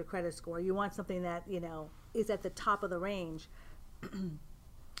 800 credit score, you want something that, is at the top of the range,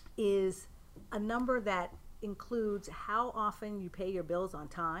 is a number that includes how often you pay your bills on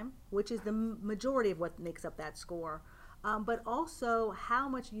time, which is the majority of what makes up that score, but also how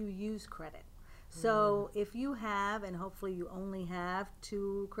much you use credit. So if you have, and hopefully you only have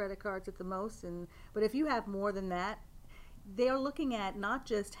 2 credit cards at the most, but if you have more than that, they're looking at not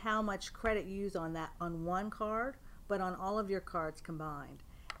just how much credit you use on one card, but on all of your cards combined.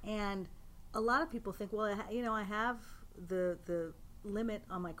 And a lot of people think, well, I have the limit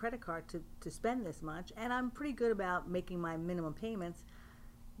on my credit card to spend this much, and I'm pretty good about making my minimum payments.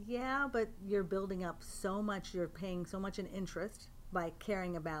 Yeah, but you're building up so much, you're paying so much in interest by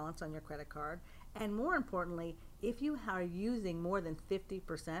carrying a balance on your credit card. And more importantly, if you are using more than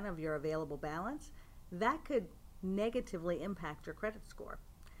 50% of your available balance, that could negatively impact your credit score.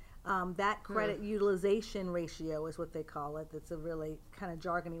 That credit utilization ratio is what they call it. That's a really kind of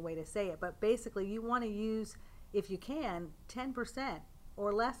jargony way to say it. But basically, you want to use, if you can, 10%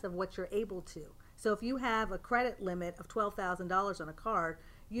 or less of what you're able to. So if you have a credit limit of $12,000 on a card,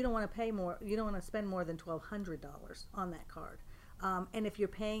 you don't want to pay more. You don't want to spend more than $1,200 on that card. And if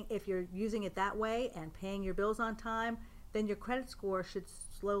you're using it that way and paying your bills on time, then your credit score should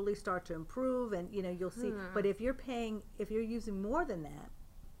slowly start to improve, and you'll see. But if you're using more than that,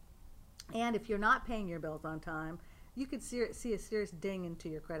 and if you're not paying your bills on time, you could see a serious ding into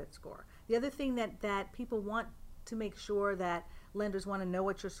your credit score. The other thing that people want to make sure that lenders want to know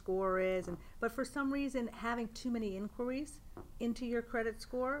what your score is, but for some reason having too many inquiries into your credit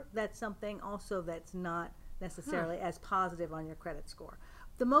score, that's something also that's not necessarily as positive on your credit score.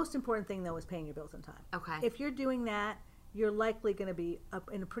 The most important thing though is paying your bills on time. Okay. If you're doing that, you're likely going to be up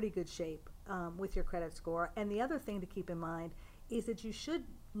in a pretty good shape with your credit score. And the other thing to keep in mind is that you should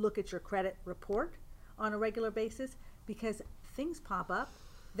look at your credit report on a regular basis, because things pop up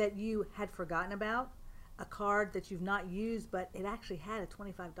that you had forgotten about. A card that you've not used, but it actually had a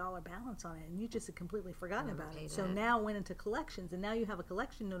 $25 balance on it, and you just had completely forgotten about it. So now it went into collections, and now you have a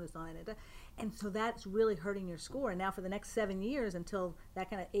collection notice on it. And so that's really hurting your score. And now for the next 7 years, until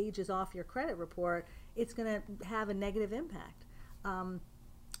that kind of ages off your credit report, it's going to have a negative impact.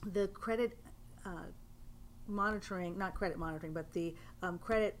 The credit monitoring, not credit monitoring, but the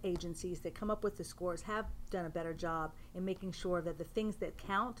credit agencies that come up with the scores have done a better job in making sure that the things that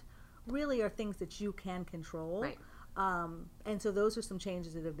count really are things that you can control. Right. And so those are some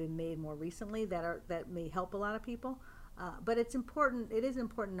changes that have been made more recently that may help a lot of people. But it's important. It is an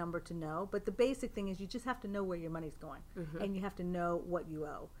important number to know. But the basic thing is you just have to know where your money's going, and you have to know what you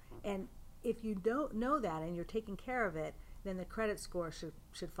owe. And if you don't know that and you're taking care of it, then the credit score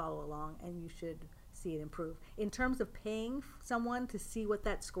should follow along, and you should see it improve. In terms of paying someone to see what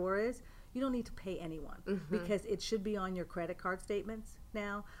that score is, you don't need to pay anyone because it should be on your credit card statements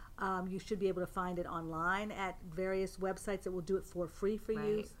now. You should be able to find it online at various websites that will do it for free for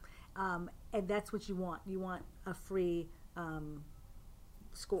you. And that's what you want. You want a free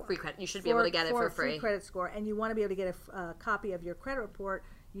score. Free credit. You should be able to get it for free. Free credit score. And you want to be able to get a copy of your credit report.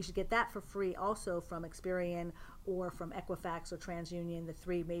 You should get that for free also from Experian or from Equifax or TransUnion, the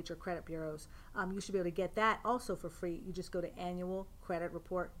 3 major credit bureaus. You should be able to get that also for free. You just go to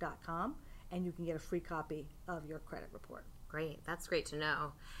annualcreditreport.com and you can get a free copy of your credit report. Great. That's great to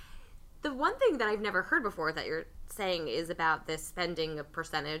know. The one thing that I've never heard before that you're saying is about this spending a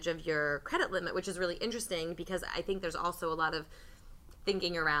percentage of your credit limit, which is really interesting because I think there's also a lot of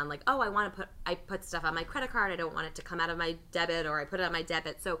thinking around like, oh, I put stuff on my credit card, I don't want it to come out of my debit, or I put it on my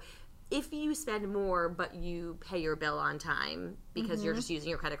debit. So if you spend more but you pay your bill on time because you're just using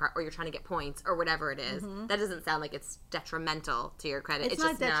your credit card or you're trying to get points or whatever it is, that doesn't sound like it's detrimental to your credit. It's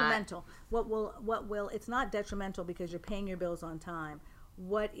not detrimental. It's not detrimental because you're paying your bills on time.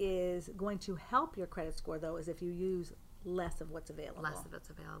 What is going to help your credit score though is if you use less of what's available. Less of what's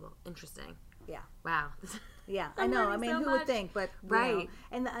available. Interesting. Yeah. Wow. Yeah, I know. I mean, who would think? But right.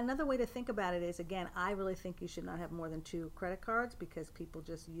 And another way to think about it is, again, I really think you should not have more than 2 credit cards because people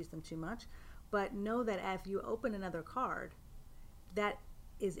just use them too much. But know that if you open another card, that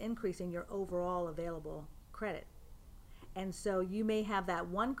is increasing your overall available credit. And so you may have that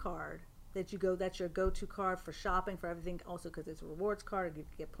one card that's your go-to card for shopping, for everything, also because it's a rewards card, or you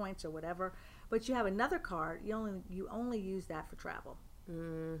get points or whatever. But you have another card, you only use that for travel.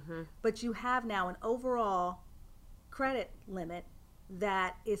 But you have now an overall credit limit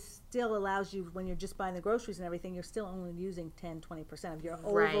that still allows you, when you're just buying the groceries and everything, you're still only using 10-20% of your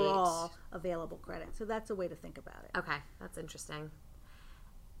overall available credit. So that's a way to think about it. Okay, that's interesting.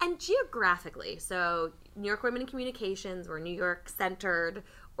 And geographically, so New York Women in Communications, we're a New York-centered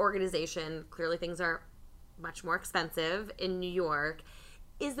organization. Clearly things are much more expensive in New York.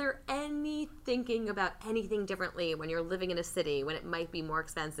 Is there any thinking about anything differently when you're living in a city when it might be more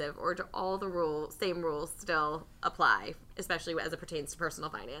expensive, or do all the same rules still apply, especially as it pertains to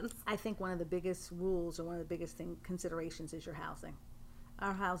personal finance? I think one of the biggest rules or one of the biggest considerations is your housing.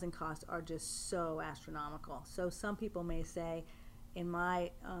 Our housing costs are just so astronomical. So some people may say, in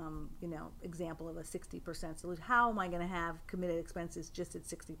my example of a 60% solution, how am I going to have committed expenses just at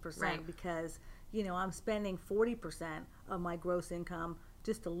 60%? Right. Because I'm spending 40% of my gross income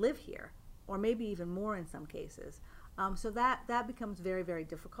just to live here, or maybe even more in some cases. So that becomes very, very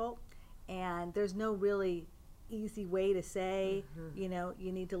difficult, and there's no really easy way to say,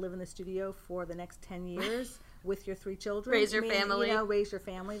 you need to live in the studio for the next 10 years with your 3 children. Raise your family. Raise your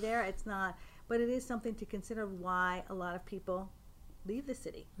family there. It's not, but it is something to consider why a lot of people leave the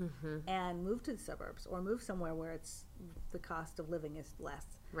city and move to the suburbs or move somewhere where the cost of living is less.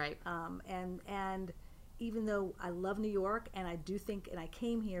 Right. And even though I love New York, and I do think, and I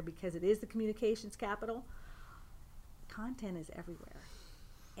came here because it is the communications capital, content is everywhere.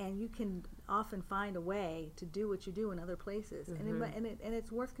 And you can often find a way to do what you do in other places, and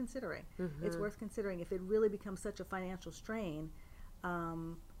it's worth considering. It's worth considering if it really becomes such a financial strain,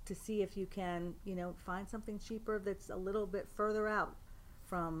 to see if you can, find something cheaper that's a little bit further out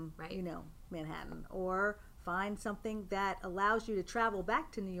from, Manhattan, or find something that allows you to travel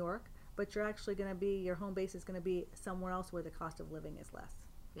back to New York, but your home base is going to be somewhere else where the cost of living is less.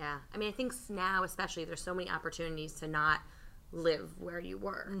 Yeah. I mean, I think now especially there's so many opportunities to not live where you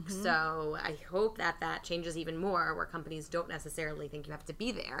work. So I hope that changes even more, where companies don't necessarily think you have to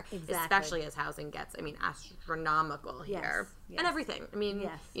be there, especially as housing gets, astronomical here. Yes. And everything. I mean,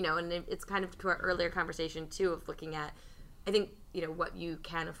 and it's kind of to our earlier conversation too of looking at, I think, what you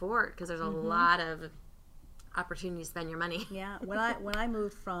can afford, because there's a lot of opportunity to spend your money. Yeah. When I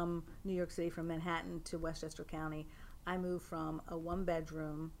moved from New York City, from Manhattan to Westchester County, I moved from a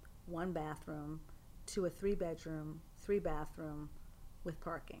 1-bedroom, 1-bathroom to a 3-bedroom, 3-bathroom with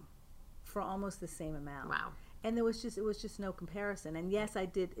parking for almost the same amount. Wow. And it was just no comparison. And yes, I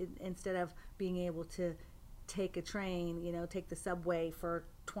did, instead of being able to take a train, take the subway for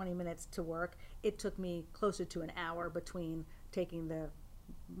 20 minutes to work, it took me closer to an hour between taking the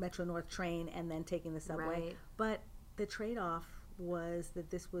Metro North train and then taking the subway. Right. But the trade-off was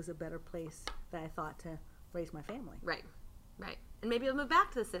that this was a better place that I thought to raise my family. Right. And maybe you'll move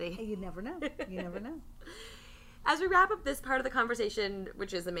back to the city. You never know. You never know. As we wrap up this part of the conversation,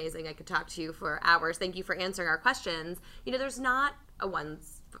 which is amazing, I could talk to you for hours. Thank you for answering our questions. There's not a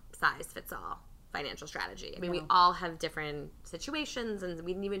one-size-fits-all financial strategy. I mean, we all have different situations, and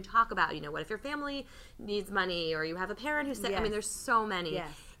we didn't even talk about, what if your family needs money, or you have a parent who's sick? Yes. I mean, there's so many.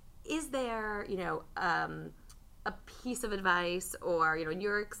 Yes. Is there, a piece of advice, or, in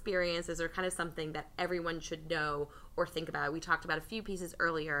your experience, is there kind of something that everyone should know or think about? We talked about a few pieces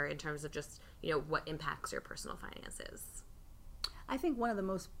earlier in terms of just, what impacts your personal finances. I think one of the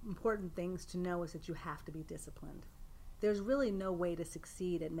most important things to know is that you have to be disciplined. There's really no way to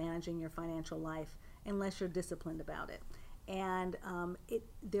succeed at managing your financial life unless you're disciplined about it. And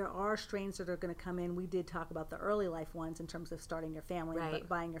there are strains that are going to come in. We did talk about the early life ones in terms of starting your family and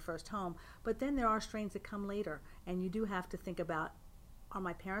buying your first home. But then there are strains that come later, and you do have to think about, are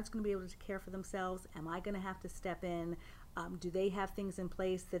my parents going to be able to care for themselves? Am I going to have to step in? Do they have things in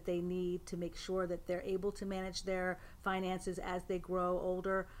place that they need to make sure that they're able to manage their finances as they grow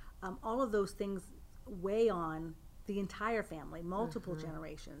older? All of those things weigh on the entire family, multiple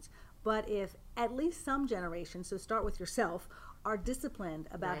generations. But if at least some generations, so start with yourself, are disciplined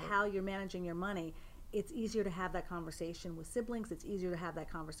about how you're managing your money, it's easier to have that conversation with siblings. It's easier to have that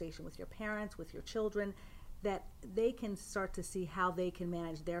conversation with your parents, with your children, that they can start to see how they can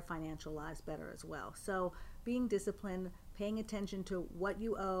manage their financial lives better as well. So being disciplined, paying attention to what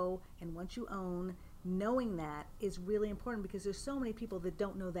you owe and what you own, knowing that is really important, because there's so many people that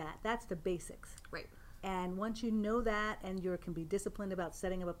don't know that. That's the basics. Right. And once you know that, and you can be disciplined about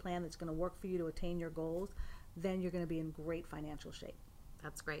setting up a plan that's going to work for you to attain your goals, then you're going to be in great financial shape.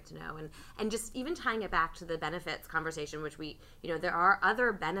 That's great to know. And just even tying it back to the benefits conversation, which there are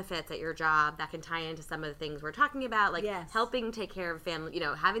other benefits at your job that can tie into some of the things we're talking about, like helping take care of family,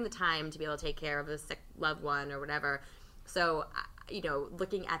 having the time to be able to take care of a sick loved one or whatever. So,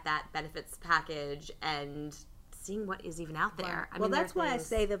 looking at that benefits package and seeing what is even out there. Right. That's why I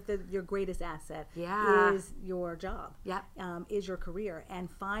say that your greatest asset is your job, is your career,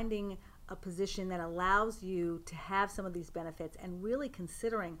 and finding a position that allows you to have some of these benefits, and really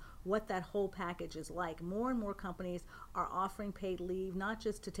considering what that whole package is like. More and more companies are offering paid leave, not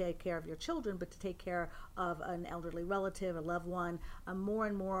just to take care of your children, but to take care of an elderly relative, a loved one. More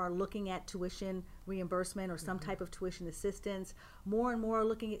and more are looking at tuition reimbursement or some type of tuition assistance. More and more are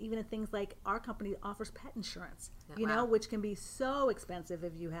looking at even at things like our company offers pet insurance, which can be so expensive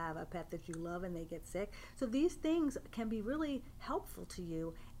if you have a pet that you love and they get sick. So these things can be really helpful to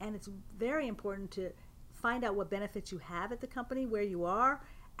you, and it's very important to find out what benefits you have at the company where you are.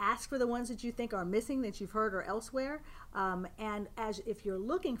 Ask for the ones that you think are missing that you've heard or elsewhere. And if you're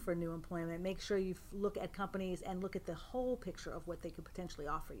looking for new employment, make sure you look at companies and look at the whole picture of what they could potentially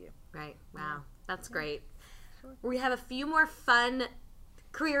offer you. Right. Wow. That's great. Sure. We have a few more fun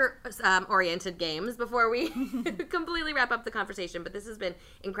career-oriented games before we completely wrap up the conversation. But this has been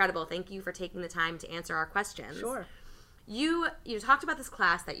incredible. Thank you for taking the time to answer our questions. Sure. You talked about this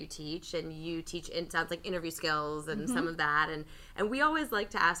class that you teach, and you teach, it sounds like, interview skills and some of that. And we always like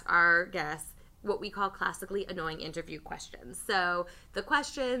to ask our guests what we call classically annoying interview questions. So the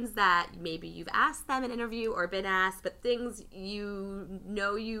questions that maybe you've asked them in an interview or been asked, but things you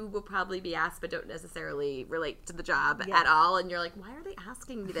know you will probably be asked but don't necessarily relate to the job at all. And you're like, why are they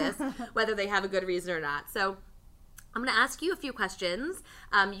asking me this, whether they have a good reason or not? So I'm going to ask you a few questions.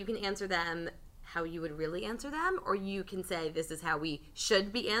 You can answer them how you would really answer them, or you can say this is how we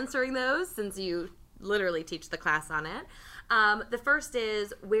should be answering those, since you literally teach the class on it. The first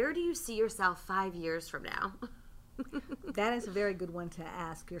is, where do you see yourself 5 years from now? That is a very good one to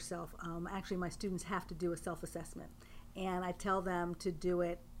ask yourself. Actually, my students have to do a self-assessment, and I tell them to do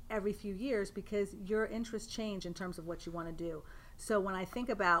it every few years because your interests change in terms of what you want to do. So when I think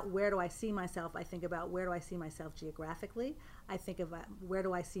about where do I see myself, I think about where do I see myself geographically. I think about where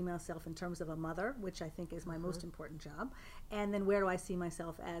do I see myself in terms of a mother, which I think is my most important job. And then where do I see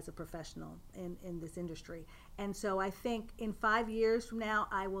myself as a professional in this industry. And so I think in 5 years from now,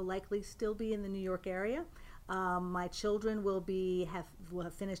 I will likely still be in the New York area. My children will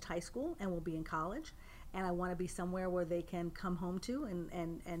have finished high school and will be in college. And I want to be somewhere where they can come home to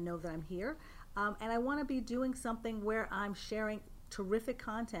and know that I'm here. And I want to be doing something where I'm sharing terrific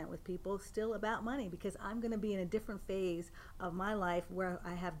content with people still about money, because I'm going to be in a different phase of my life where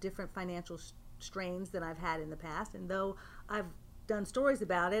I have different financial strains than I've had in the past. And though I've done stories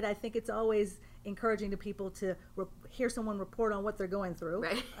about it, I think it's always encouraging to people to hear someone report on what they're going through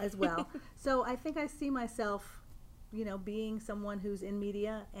as well. So I think I see myself, being someone who's in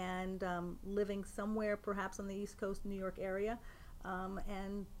media and living somewhere perhaps on the East Coast, New York area.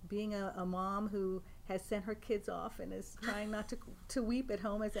 And being a mom who has sent her kids off and is trying not to weep at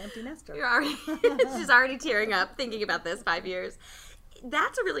home as an empty nester. She's already tearing up thinking about this 5 years.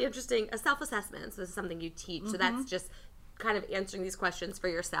 That's a really interesting, a self-assessment. So this is something you teach. So that's just kind of answering these questions for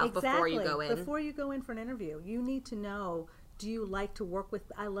yourself before you go in. Before you go in for an interview, you need to know, do you like to work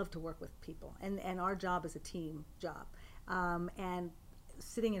with, I love to work with people. And our job is a team job. And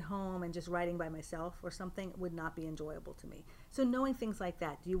sitting at home and just writing by myself or something would not be enjoyable to me. So knowing things like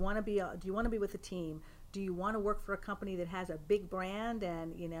that, do you want to be with a team? Do you want to work for a company that has a big brand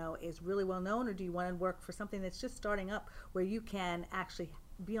and is really well known, or do you want to work for something that's just starting up where you can actually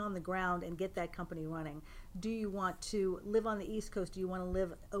be on the ground and get that company running? Do you want to live on the East Coast? Do you want to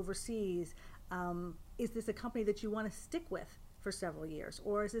live overseas? Is this a company that you want to stick with for several years,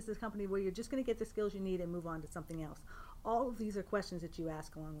 or is this a company where you're just going to get the skills you need and move on to something else? All of these are questions that you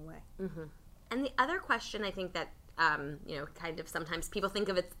ask along the way. And the other question, I think that kind of sometimes people think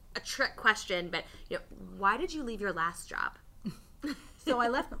of it a trick question, but why did you leave your last job? So I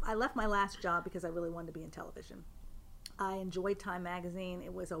left my last job because I really wanted to be in television. I enjoyed Time Magazine.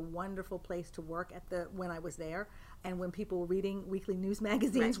 It was a wonderful place to work when I was there, and when people were reading weekly news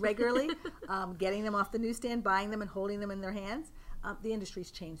magazines regularly, getting them off the newsstand, buying them, and holding them in their hands. The industry's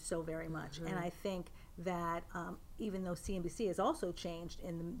changed so very much, and I think that even though CNBC has also changed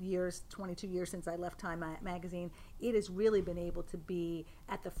in the 22 years since I left Time Magazine, it has really been able to be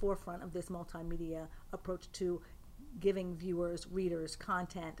at the forefront of this multimedia approach to giving viewers, readers,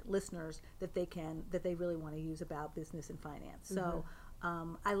 content, listeners that they really want to use about business and finance. So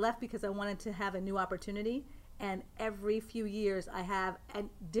I left because I wanted to have a new opportunity, and every few years I have a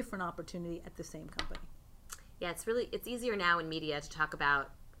different opportunity at the same company. Yeah, it's easier now in media to talk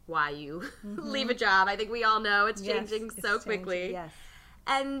about why you leave a job. I think we all know it's changing so quickly. Yes.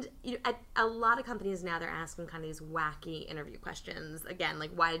 And at a lot of companies now, they're asking kind of these wacky interview questions. Again,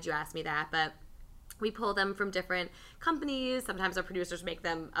 like, why did you ask me that? But we pull them from different companies. Sometimes our producers make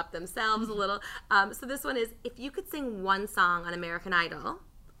them up themselves a little. So this one is, if you could sing one song on American Idol,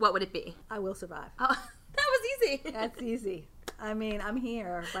 what would it be? I Will Survive. Oh, that was easy. That's easy. I mean, I'm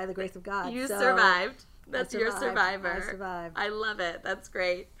here by the grace of God. You survived. That's your survivor. I survived. I love it. That's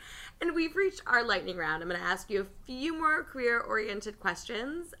great. And we've reached our lightning round. I'm going to ask you a few more career-oriented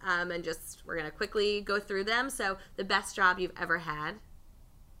questions, and we're going to quickly go through them. So, the best job you've ever had?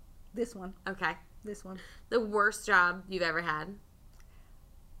 This one. Okay. This one. The worst job you've ever had?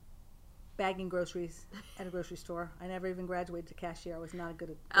 Bagging groceries at a grocery store. I never even graduated to cashier. I was not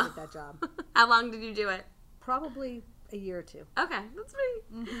good at that job. How long did you do it? Probably a year or two. Okay, that's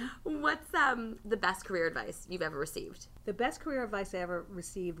me. What's the best career advice you've ever received? The best career advice I ever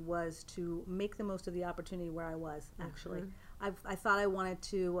received was to make the most of the opportunity where I was, actually. I thought I wanted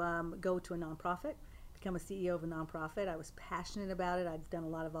to go to a nonprofit, become a CEO of a nonprofit. I was passionate about it. I've done a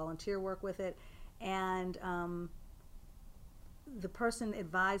lot of volunteer work with it. And the person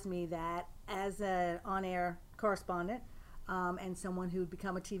advised me that as an on-air correspondent and someone who'd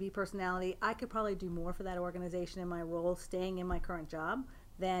become a TV personality, I could probably do more for that organization in my role, staying in my current job,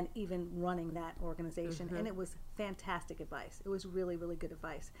 than even running that organization. And it was fantastic advice. It was really, really good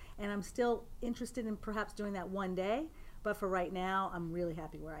advice. And I'm still interested in perhaps doing that one day, but for right now, I'm really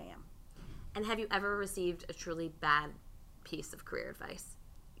happy where I am. And have you ever received a truly bad piece of career advice?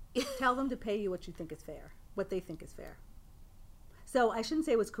 Tell them to pay you what you think is fair, what they think is fair. So I shouldn't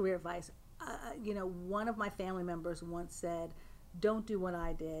say it was career advice. One of my family members once said, "Don't do what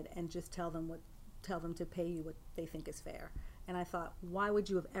I did, and just tell them to pay you what they think is fair." And I thought, why would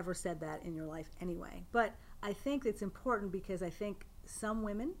you have ever said that in your life anyway? But I think it's important because I think some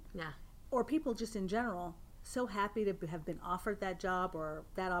women, or people just in general, so happy to have been offered that job or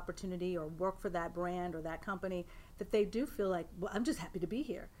that opportunity or work for that brand or that company that they do feel like, well, I'm just happy to be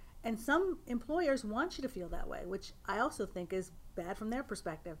here. And some employers want you to feel that way, which I also think is bad from their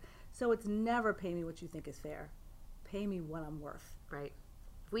perspective. So it's never pay me what you think is fair. Pay me what I'm worth. Right.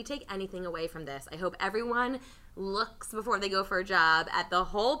 If we take anything away from this, I hope everyone looks before they go for a job at the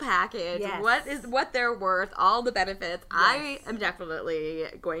whole package, what they're worth, all the benefits. Yes. I am definitely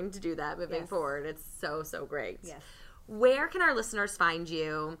going to do that moving forward. It's so, so great. Yes. Where can our listeners find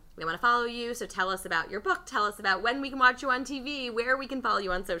you? They want to follow you, so tell us about your book. Tell us about when we can watch you on TV, where we can follow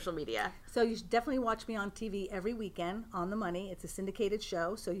you on social media. So you should definitely watch me on TV every weekend on The Money. It's a syndicated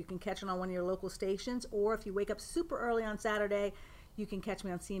show, so you can catch it on one of your local stations, or if you wake up super early on Saturday, you can catch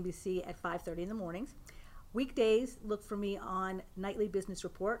me on CNBC at 5:30 in the mornings. Weekdays, look for me on Nightly Business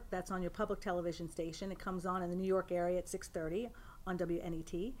Report. That's on your public television station. It comes on in the New York area at 6:30 on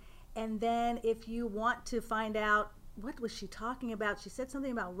WNET. And then if you want to find out what was she talking about, she said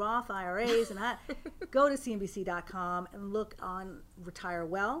something about Roth IRAs, and go to CNBC.com and look on Retire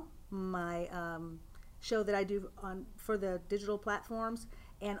Well, my show that I do for the digital platforms,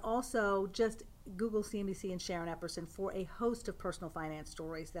 and also just Google CNBC and Sharon Epperson for a host of personal finance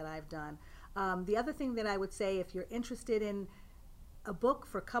stories that I've done. The other thing that I would say, if you're interested in a book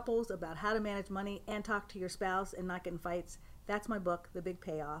for couples about how to manage money and talk to your spouse and not get in fights, that's my book, The Big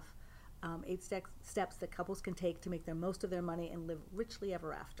Payoff. 8 steps that couples can take to make the most of their money and live richly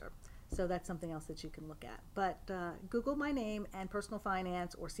ever after. So that's something else that you can look at. But Google my name and personal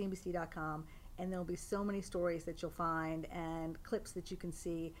finance or CNBC.com, and there'll be so many stories that you'll find and clips that you can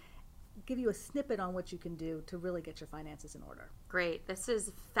see, give you a snippet on what you can do to really get your finances in order. Great. This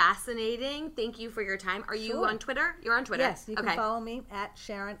is fascinating. Thank you for your time. Are you on Twitter? You're on Twitter? Yes, you can follow me at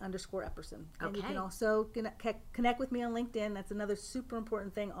Sharon_Epperson. And you can also connect with me on LinkedIn. That's another super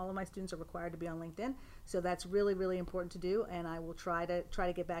important thing. All of my students are required to be on LinkedIn. So that's really, really important to do, and I will try to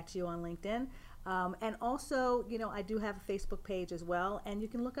get back to you on LinkedIn. And also, I do have a Facebook page as well, and you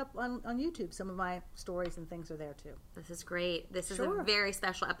can look up on YouTube. Some of my stories and things are there too. This is great. This is a very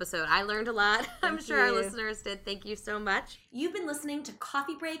special episode. I learned a lot. I'm sure our listeners did. Thank you so much. You've been listening to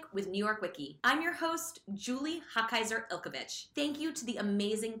Coffee Break with New York Wiki. I'm your host, Julie Hochheiser-Ilkovich. Thank you to the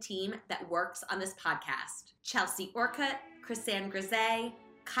amazing team that works on this podcast. Chelsea Orcutt, Chrisanne Grisey,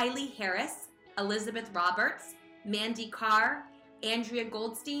 Kylie Harris, Elizabeth Roberts, Mandy Carr, Andrea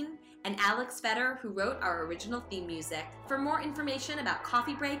Goldstein, and Alex Fetter, who wrote our original theme music. For more information about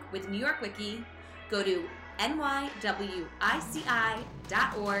Coffee Break with New York Wiki, go to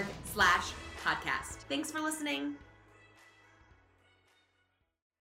nywici.org/podcast. Thanks for listening.